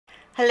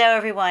Hello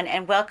everyone,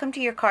 and welcome to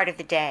your card of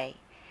the day,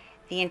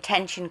 the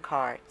intention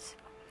cards.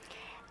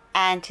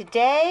 And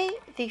today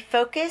the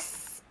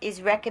focus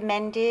is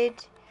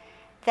recommended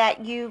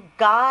that you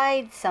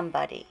guide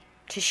somebody,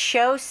 to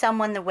show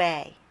someone the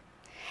way.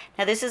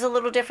 Now this is a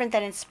little different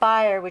than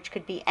inspire, which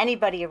could be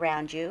anybody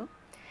around you.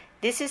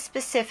 This is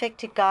specific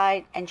to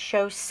guide and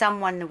show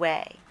someone the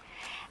way.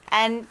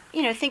 And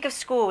think of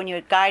school when you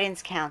had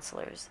guidance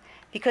counselors,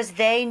 because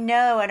they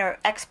know and are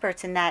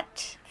experts in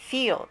that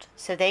field,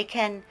 so they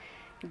can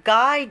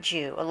guide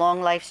you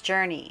along life's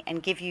journey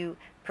and give you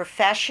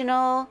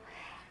professional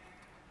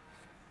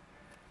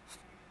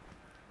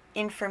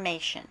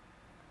information.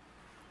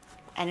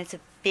 And it's a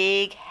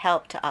big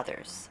help to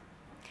others.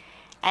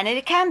 And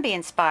it can be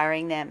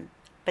inspiring them,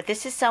 but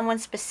this is someone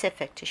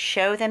specific to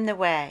show them the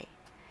way.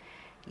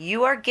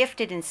 You are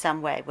gifted in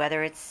some way,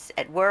 whether it's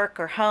at work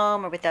or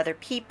home or with other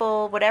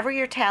people, whatever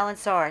your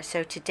talents are.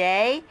 So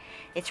today,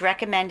 it's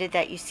recommended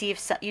that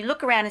you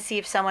look around and see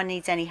if someone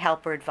needs any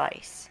help or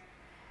advice.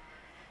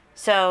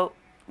 So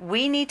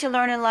we need to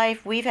learn in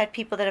life. We've had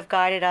people that have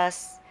guided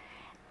us,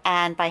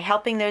 and by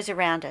helping those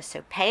around us.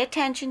 So pay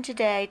attention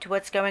today to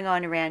what's going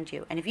on around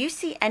you. And if you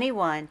see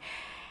anyone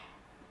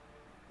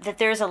that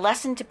there's a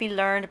lesson to be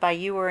learned by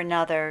you or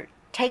another,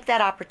 take that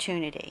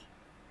opportunity.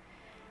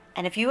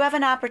 And if you have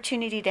an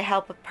opportunity to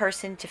help a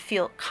person to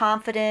feel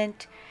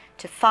confident,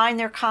 to find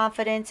their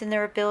confidence in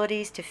their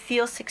abilities, to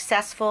feel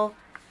successful,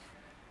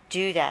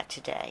 do that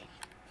today.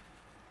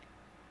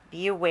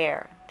 Be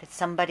aware that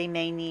somebody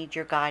may need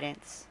your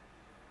guidance,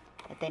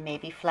 that they may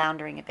be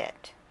floundering a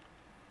bit.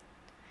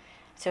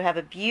 So have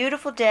a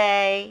beautiful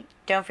day.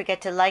 Don't forget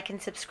to like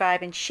and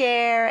subscribe and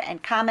share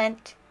and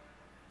comment,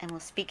 and we'll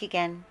speak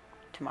again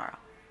tomorrow.